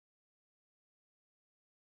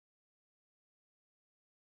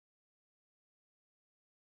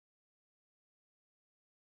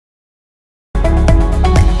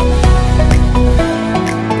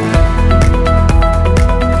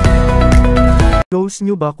Knows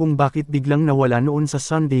nyo ba kung bakit biglang nawala noon sa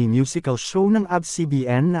Sunday musical show ng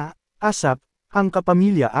ABS-CBN na, ASAP, ang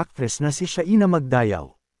kapamilya actress na si SHAINA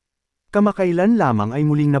Magdayao? Kamakailan lamang ay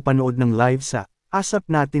muling napanood ng live sa ASAP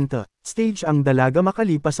Natin to stage ang dalaga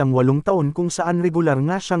makalipas ang 8 taon kung saan regular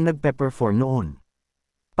nga siyang nagpe-perform noon.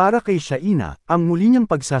 Para kay SHAINA, ang muli niyang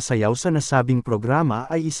pagsasayaw sa nasabing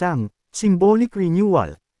programa ay isang symbolic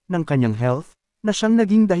renewal ng kanyang health na siyang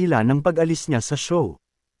naging dahilan ng pag-alis niya sa show.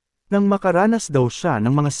 Nang makaranas daw siya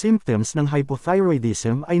ng mga symptoms ng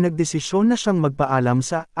hypothyroidism ay nagdesisyon na siyang magpaalam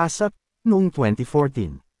sa ASAP noong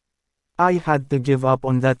 2014. I had to give up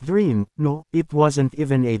on that dream. No, it wasn't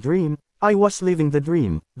even a dream. I was living the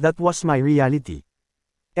dream. That was my reality.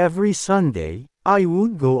 Every Sunday, I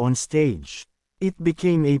would go on stage. It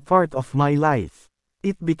became a part of my life.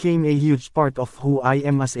 It became a huge part of who I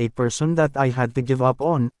am as a person that I had to give up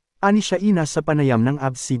on, ani SHAINA sa panayam ng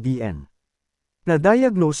ABS-CBN.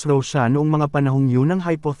 Na-diagnose raw siya noong mga panahong yun ng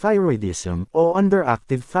hypothyroidism o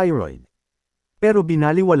underactive thyroid. Pero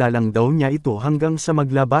binaliwala lang daw niya ito hanggang sa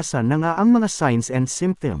maglabasan na nga ang mga signs and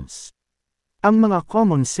symptoms. Ang mga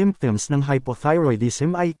common symptoms ng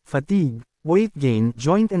hypothyroidism ay fatigue, weight gain,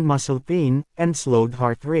 joint and muscle pain, and slowed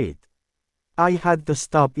heart rate. I had to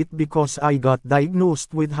stop it because I got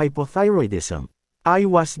diagnosed with hypothyroidism. I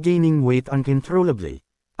was gaining weight uncontrollably.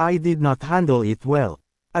 I did not handle it well.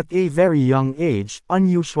 At a very young age,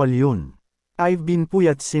 unusual yun. I've been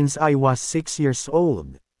puyat since I was 6 years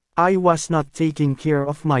old. I was not taking care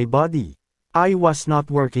of my body. I was not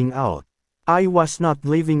working out. I was not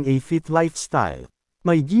living a fit lifestyle.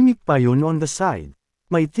 May gimmick pa yun on the side.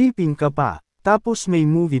 May taping ka pa, tapos may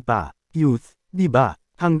movie pa. Youth, di ba?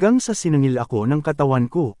 Hanggang sa sinangil ako ng katawan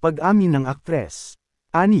ko pag-amin ng aktres.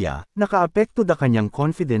 Aniya, nakaapekto da kanyang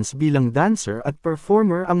confidence bilang dancer at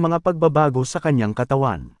performer ang mga pagbabago sa kanyang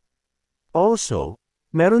katawan. Also,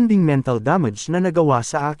 meron ding mental damage na nagawa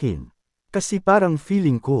sa akin. Kasi parang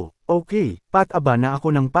feeling ko, okay, pataba na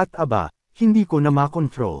ako ng pataba, hindi ko na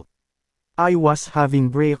makontrol. I was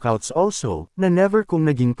having breakouts also, na never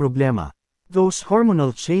kong naging problema. Those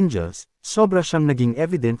hormonal changes, sobra siyang naging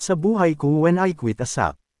evident sa buhay ko when I quit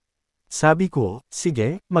ASAP. Sabi ko,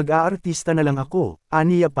 sige, mag-aartista na lang ako,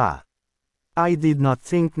 aniya pa. I did not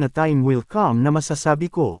think na time will come na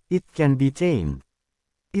masasabi ko, it can be tamed.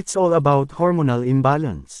 It's all about hormonal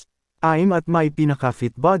imbalance. I'm at my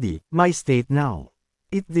pinaka-fit body, my state now.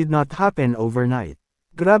 It did not happen overnight.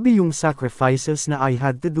 Grabe yung sacrifices na I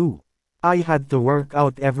had to do. I had to work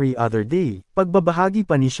out every other day, pagbabahagi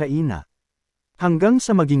pa ni SHAINA. Hanggang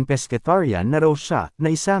sa maging pescatarian na raw siya, na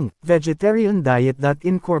isang vegetarian diet that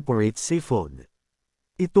incorporates seafood.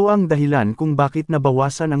 Ito ang dahilan kung bakit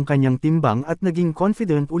nabawasan ang kanyang timbang at naging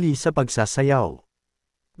confident uli sa pagsasayaw.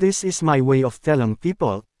 This is my way of telling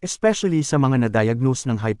people, especially sa mga na-diagnose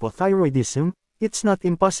ng hypothyroidism, it's not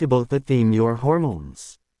impossible to tame your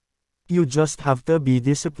hormones. You just have to be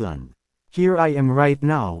disciplined. Here I am right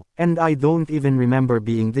now, and I don't even remember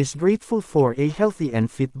being this grateful for a healthy and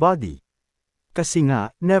fit body. Kasi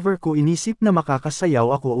nga, never ko inisip na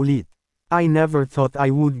makakasayaw ako ulit. I never thought I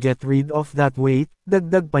would get rid of that weight,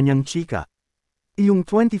 dagdag pa niyang chika. Iyong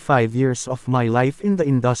 25 years of my life in the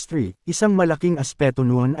industry, isang malaking aspeto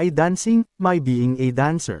noon ay dancing, my being a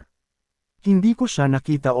dancer. Hindi ko siya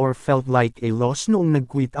nakita or felt like a loss noong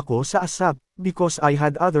nag-quit ako sa ASAP, because I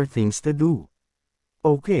had other things to do.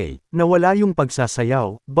 Okay, nawala yung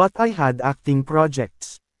pagsasayaw, but I had acting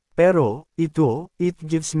projects. Pero, it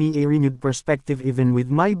gives me a renewed perspective even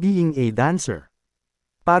with my being a dancer.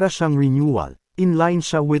 Para siyang renewal, in line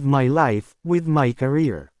siya with my life, with my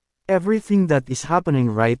career. Everything that is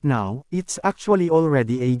happening right now, it's actually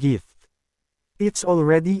already a gift. It's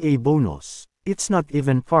already a bonus. It's not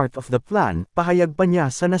even part of the plan, pahayag pa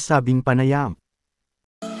niya sa nasabing panayam.